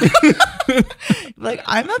 Like,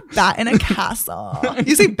 I'm a bat in a castle.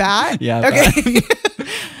 You say bat? Yeah. Okay.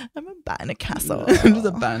 I'm a bat in a castle. I'm just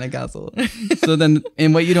a bat in a castle. So then,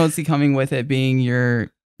 and what you don't see coming with it being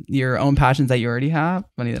your own passions that you already have.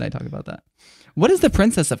 Funny that I talk about that. What is the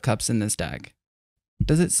Princess of Cups in this deck?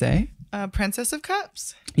 Does it say? Princess of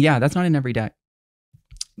Cups? Yeah, that's not in every deck.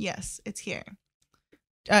 Yes, it's here.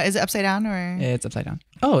 Is it upside down or? It's upside down.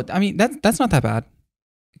 Oh, I mean, that's not that bad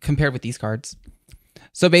compared with these cards.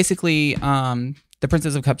 So basically, the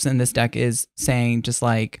Princess of Cups in this deck is saying just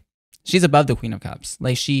like she's above the Queen of Cups.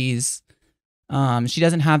 Like she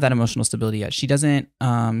doesn't have that emotional stability yet. She doesn't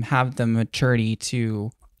have the maturity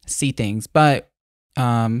to see things. But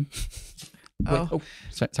sorry.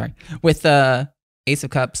 With the Ace of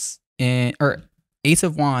Cups or Ace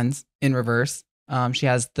of Wands in reverse, she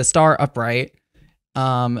has the Star upright,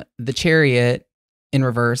 the Chariot in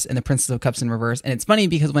reverse, and the Princess of Cups in reverse. And it's funny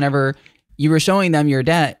because whenever you were showing them your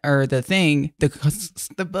deck or the thing, the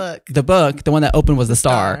book, the one that opened was the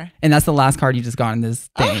Star. And that's the last card you just got in this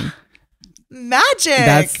thing. Magic.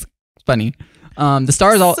 That's funny. The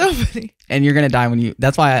Star is all so funny. And you're gonna die when you.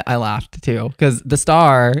 That's why I laughed too, because the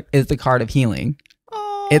Star is the card of healing.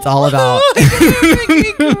 Oh, it's all about.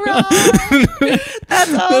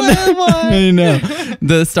 That's all I want. I know.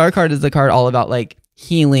 The Star card is the card all about like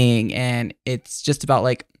healing, and it's just about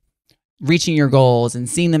like reaching your goals and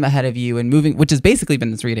seeing them ahead of you and moving, which has basically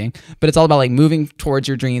been this reading, but it's all about like moving towards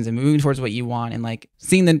your dreams and moving towards what you want and like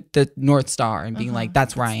seeing the North Star and being like,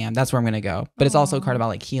 that's where I am. That's where I'm going to go. But it's also a card about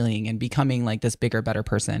like healing and becoming like this bigger, better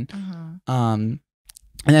person. And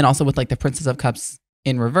then also with like the Princess of Cups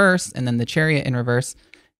in reverse and then the Chariot in reverse,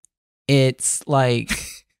 it's like,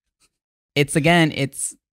 it's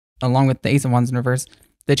along with the Ace of Wands in reverse,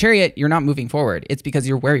 the Chariot, you're not moving forward. It's because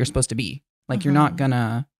you're where you're supposed to be. Like you're not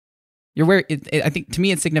gonna, you're where I think to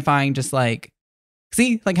me it's signifying just like,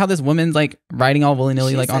 see like how this woman's like riding all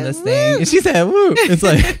willy-nilly like on this thing. And she said, woo. It's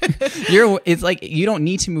like, it's like you don't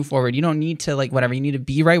need to move forward. You don't need to like whatever. You need to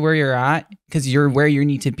be right where you're at because you're where you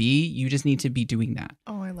need to be. You just need to be doing that.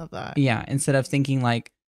 Oh, I love that. Yeah. Instead of thinking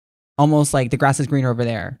like almost like the grass is greener over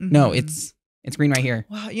there. No, it's green right here.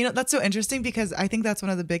 Wow. You know, that's so interesting because I think that's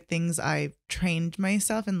one of the big things I trained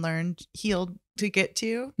myself and learned, healed to get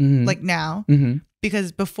to like now.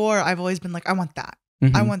 Because before I've always been like, I want that.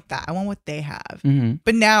 I want that. I want what they have.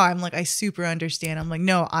 But now I'm like, I super understand. I'm like,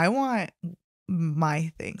 no, I want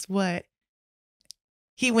my things. What?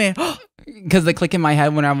 He went, because the click in my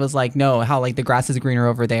head when I was like, no, how like the grass is greener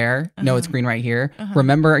over there. No, it's green right here.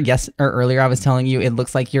 Remember, earlier I was telling you it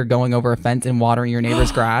looks like you're going over a fence and watering your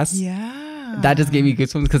neighbor's grass. Yeah. That just gave me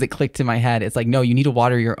goosebumps because it clicked in my head. It's like, no, you need to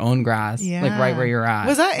water your own grass, like right where you're at.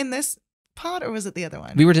 Was that in this pod or was it the other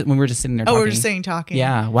one? We were just sitting there talking. Oh, we were just sitting talking.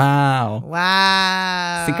 Yeah. Wow.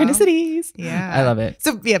 Synchronicities. Yeah. I love it.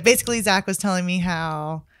 So yeah, basically Zach was telling me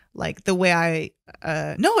how like the way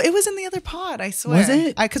no, it was in the other pod, I swear. Was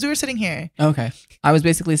it? Because we were sitting here. Okay. I was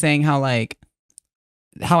basically saying how like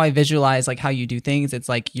how I visualize like how you do things. It's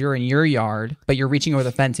like you're in your yard, but you're reaching over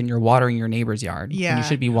the fence and you're watering your neighbor's yard. Yeah. And you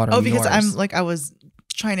should be watering yours. Because I'm like, I was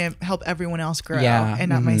trying to help everyone else grow and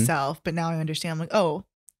not myself. But now I understand. I'm like, oh,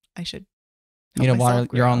 I should you know, water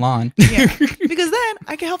your own lawn. Yeah. Because then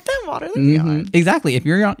I can help them water their yard. Exactly. If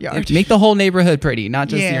you're yard. Make the whole neighborhood pretty, not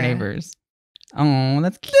just your neighbors. Oh,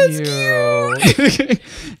 that's cute. That's cute.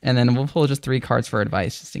 And then we'll pull just 3 cards for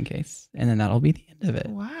advice just in case. And then that'll be the end of it.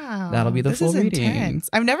 Wow. That'll be the full reading. Intense.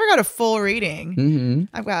 I've never got a full reading.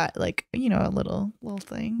 I've got like, you know, a little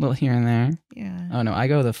thing. Little here and there. Yeah. Oh no, I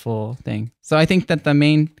go the full thing. So I think that the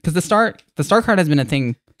main, because the star card has been a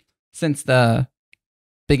thing since the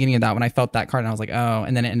beginning of that when I felt that card and I was like, oh,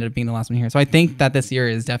 and then it ended up being the last one here. So I think that this year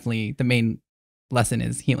is definitely the main lesson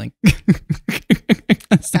is healing.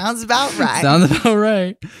 Sounds about right. Sounds about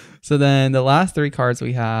right. So then the last 3 cards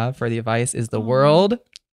we have for the advice is the World,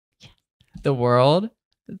 the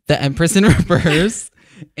the Empress in reverse,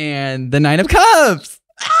 and the Nine of Cups.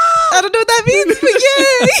 I don't know what that means,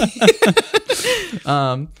 but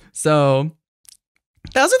yay. So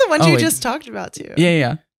those are the ones you just talked about too.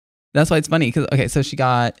 Yeah. That's why it's funny because okay, so she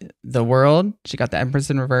got the World, she got the Empress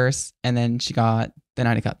in reverse, and then she got the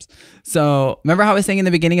Nine of Cups. So remember how I was saying in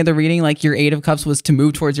the beginning of the reading, like your 8 of Cups was to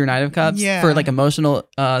move towards your 9 of Cups for like emotional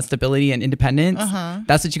stability and independence.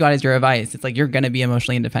 That's what you got as your advice. It's like you're gonna be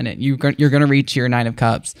emotionally independent. You're gonna reach your 9 of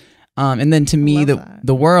Cups. And then to me,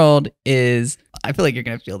 the World is. I feel like you're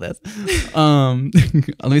gonna feel this.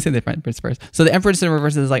 Let me say the Empress first. So the Empress in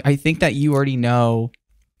reverse is like I think that you already know.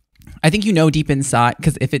 I think you know deep inside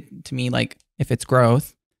because if it's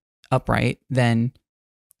growth upright, then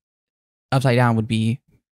upside down would be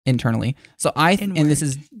internally. So and this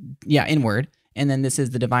is inward, and then this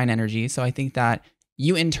is the divine energy. So I think that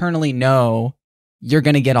you internally know you're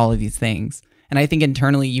gonna get all of these things, and I think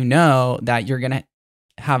internally you know that you're gonna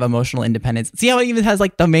have emotional independence. See how it even has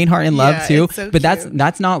like the main heart and love too, so but cute.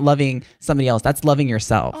 that's not loving somebody else. That's loving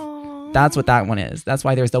yourself. Aww. That's what that one is. That's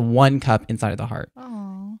why there's the 1 cup inside of the heart.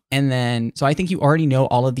 Aww. And then, so I think you already know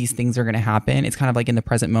all of these things are going to happen. It's kind of like in the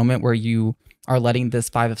present moment where you are letting this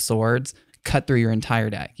 5 of Swords cut through your entire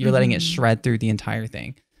deck. You're letting it shred through the entire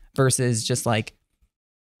thing versus just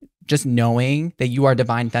just knowing that you are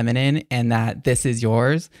divine feminine and that this is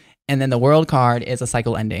yours. And then the world card is a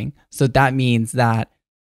cycle ending. So that means that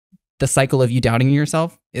the cycle of you doubting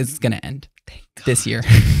yourself is going to end this year.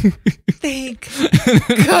 Thank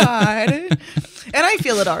God. And I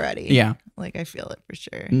feel it already. Yeah. Like I feel it for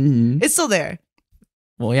sure. Mm-hmm. It's still there.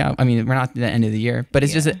 Well, yeah. I mean, we're not at the end of the year, but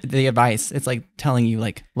it's just the advice. It's like telling you,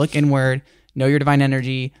 like, look inward, know your divine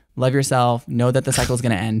energy, love yourself, know that the cycle is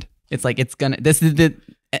going to end. It's like, this is the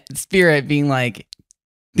spirit being like,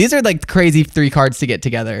 these are like crazy 3 cards to get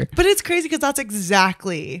together. But it's crazy because that's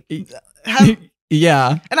exactly how.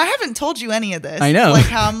 Yeah. And I haven't told you any of this. I know. Like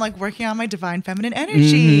how I'm like working on my divine feminine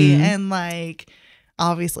energy and like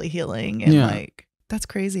obviously healing and like that's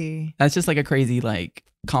crazy. That's just like a crazy like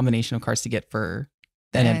combination of cards to get for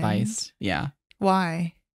that advice. Yeah.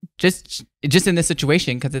 Why? Just in this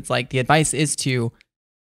situation, because it's like the advice is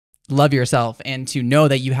love yourself and to know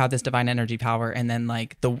that you have this divine energy power. And then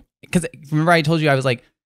like because remember I told you I was like,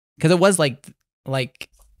 because it was like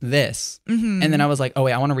this. Mm-hmm. And then I was like, oh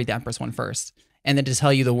wait, I want to read the Empress one first. And then to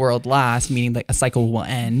tell you the world last, meaning like a cycle will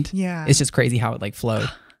end. Yeah. It's just crazy how it like flowed.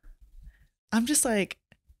 I'm just like,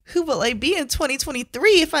 who will I be in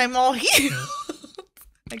 2023 if I'm all healed?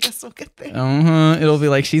 I guess we'll get there. It'll be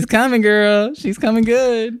like, she's coming, girl. She's coming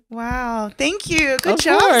good. Wow. Thank you. Good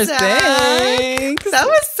job, course, Zach. Thanks. That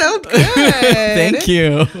was so good. Thank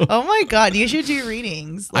you. Oh my God. You should do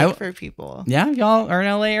readings for people. Yeah. If y'all are in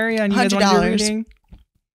LA area and you guys want to do a reading.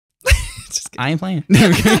 I ain't playing.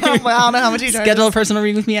 I don't know how much you charge. Schedule a personal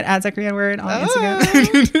reading with me at Zachary Edward on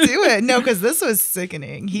Instagram. Do it. No, because this was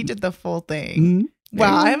sickening. He did the full thing. Mm-hmm.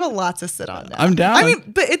 Wow, I have a lot to sit on now. I'm down. I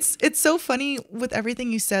mean, but it's so funny with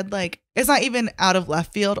everything you said. Like, it's not even out of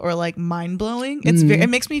left field or like mind blowing. It's it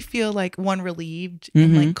makes me feel like relieved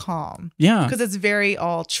and like calm. Yeah, because it's very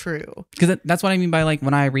all true. Because that's what I mean by like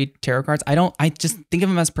when I read tarot cards, I just think of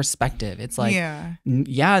them as perspective. It's like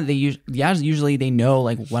usually they know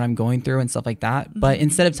like what I'm going through and stuff like that. But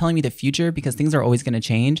instead of telling me the future, because things are always going to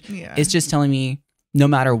change, it's just telling me, no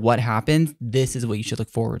matter what happens, this is what you should look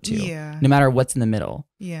forward to. Yeah. No matter what's in the middle.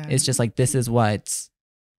 Yeah. It's just like, this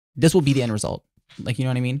will be the end result. Like, you know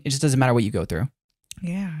what I mean? It just doesn't matter what you go through.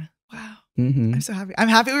 Yeah. Wow. Mm-hmm. I'm so happy. I'm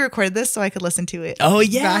happy we recorded this so I could listen to it. Oh,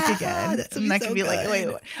 yeah. Back again. And I could be like, wait.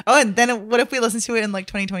 Oh, and then what if we listen to it in like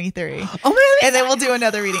 2023? Oh, my God. And then we'll do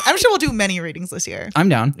another reading. I'm sure we'll do many readings this year. I'm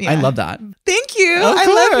down. Yeah. I love that. Thank you. Of course.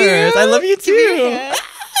 I love you. I love you too.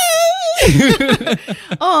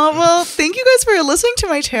 Oh, well, thank you guys for listening to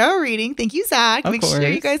my tarot reading. Thank you, Zach. Make sure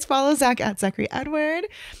you guys follow Zach at Zachary Edward.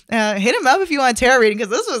 Hit him up if you want a tarot reading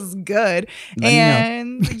because this was good.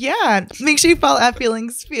 Yeah, make sure you follow at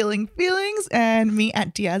Feelings and me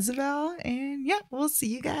at Diazabel. And yeah, we'll see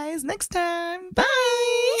you guys next time. Bye.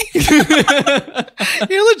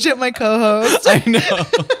 You're legit my co-host. I know.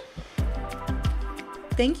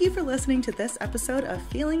 Thank you for listening to this episode of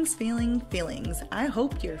Feelings. I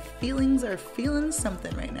hope your feelings are feeling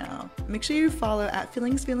something right now. Make sure you follow at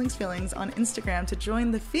Feelings on Instagram to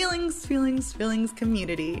join the Feelings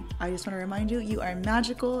community. I just want to remind you, you are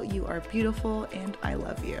magical, you are beautiful, and I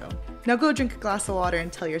love you. Now go drink a glass of water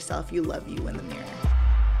and tell yourself you love you in the mirror.